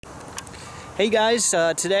Hey guys,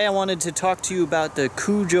 today I wanted to talk to you about the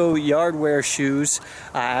Kujo Yardwear shoes.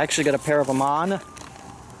 I actually got a pair of them on.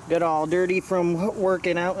 Got all dirty from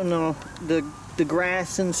working out in the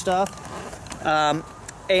grass and stuff.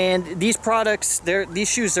 And these products,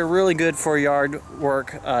 these shoes are really good for yard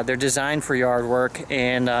work. They're designed for yard work,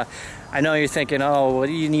 and I know you're thinking, oh, what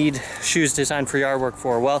do you need shoes designed for yard work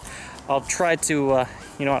for? Well, I'll try to,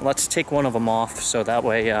 you know what, let's take one of them off so that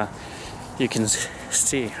way you can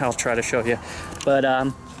see. I'll try to show you. But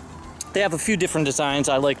they have a few different designs.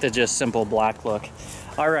 I like the just simple black look.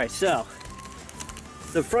 Alright, so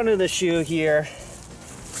the front of the shoe here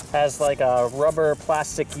has like a rubber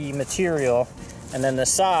plasticky material, and then the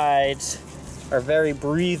sides are very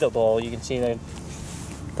breathable. You can see the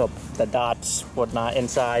dots, whatnot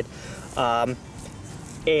inside. And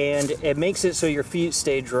it makes it so your feet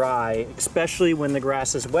stay dry, especially when the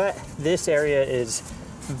grass is wet. This area is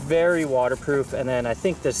very waterproof, and then I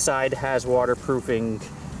think the side has waterproofing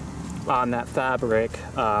on that fabric.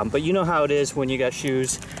 But you know how it is when you got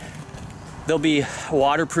shoes. They'll be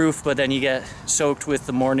waterproof, but then you get soaked with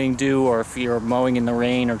the morning dew, or if you're mowing in the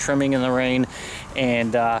rain or trimming in the rain,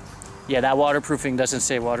 and yeah, that waterproofing doesn't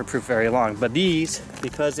stay waterproof very long. But these,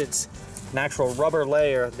 because it's an actual rubber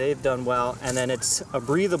layer, they've done well, and then it's a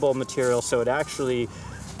breathable material, so it actually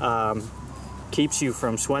keeps you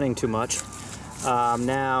from sweating too much.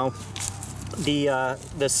 Now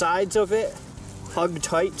the sides of it hug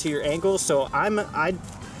tight to your ankles, so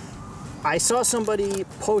I saw somebody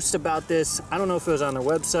post about this. I don't know if it was on their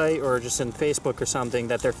website or just in Facebook or something,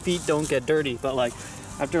 that their feet don't get dirty, but like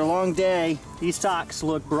after a long day, these socks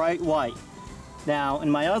look bright white. Now in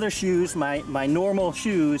my other shoes, my normal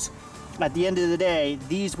shoes, at the end of the day,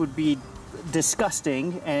 these would be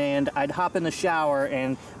disgusting, and I'd hop in the shower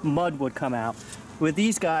and mud would come out. With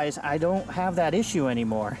these guys, I don't have that issue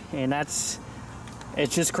anymore, and it's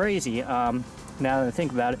just crazy. Now that I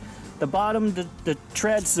think about it, the bottom, the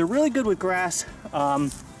treads, they're really good with grass.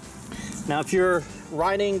 Now if you're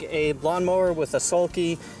riding a lawnmower with a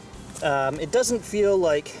sulky, it doesn't feel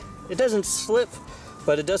like, it doesn't slip,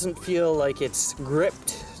 but it doesn't feel like it's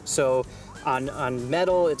gripped. So on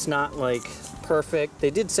metal, it's not like perfect.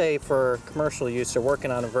 They did say for commercial use they're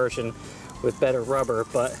working on a version with better rubber,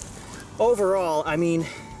 but overall, I mean,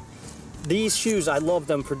 these shoes, I love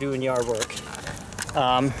them for doing yard work.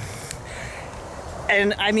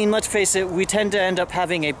 And I mean, let's face it, we tend to end up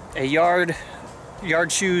having a yard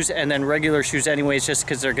shoes and then regular shoes anyways, just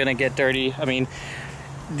because they're gonna get dirty. I mean,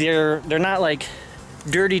 they're not like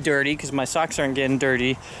dirty because my socks aren't getting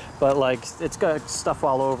dirty, but like it's got stuff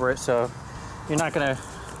all over it, so you're not gonna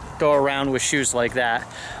go around with shoes like that.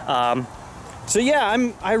 So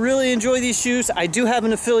yeah, I really enjoy these shoes. I do have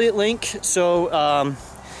an affiliate link, so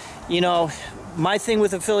you know, my thing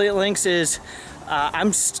with affiliate links is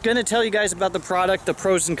I'm gonna tell you guys about the product, the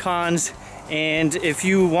pros and cons, and if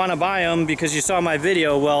you want to buy them because you saw my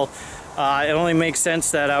video, well, it only makes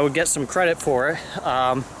sense that I would get some credit for it.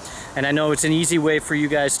 And I know it's an easy way for you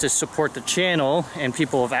guys to support the channel, and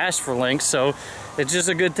people have asked for links, so it's just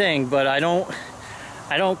a good thing. But I don't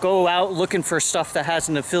go out looking for stuff that has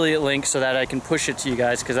an affiliate link so that I can push it to you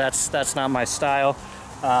guys, because that's not my style.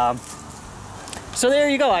 So there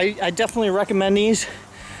you go. I definitely recommend these.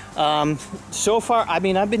 So far, I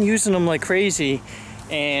mean, I've been using them like crazy,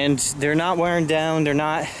 and they're not wearing down, they're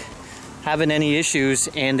not having any issues,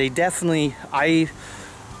 and they definitely, I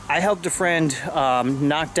helped a friend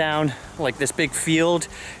knock down like this big field.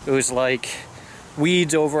 It was like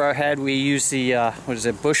weeds over our head. We used the what is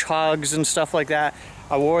it, bush hogs and stuff like that.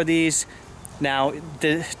 I wore these. Now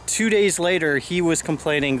 2 days later, he was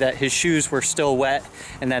complaining that his shoes were still wet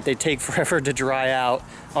and that they take forever to dry out.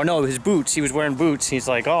 Oh no, his boots, he was wearing boots. He's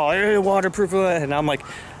like, oh, waterproof, and I'm like,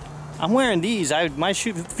 I'm wearing these. My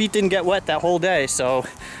feet didn't get wet that whole day. So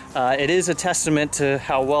it is a testament to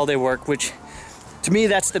how well they work, which to me,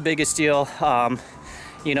 that's the biggest deal.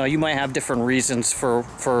 You know, you might have different reasons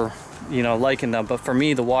for you know, liking them, but for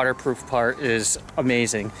me, the waterproof part is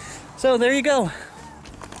amazing. So there you go.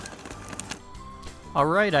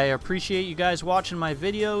 Alright, I appreciate you guys watching my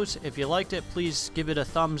videos. If you liked it, please give it a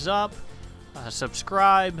thumbs up,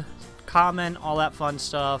 subscribe, comment, all that fun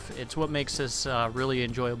stuff. It's what makes this really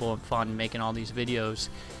enjoyable and fun, making all these videos.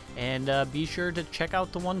 And be sure to check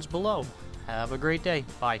out the ones below. Have a great day.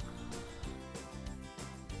 Bye.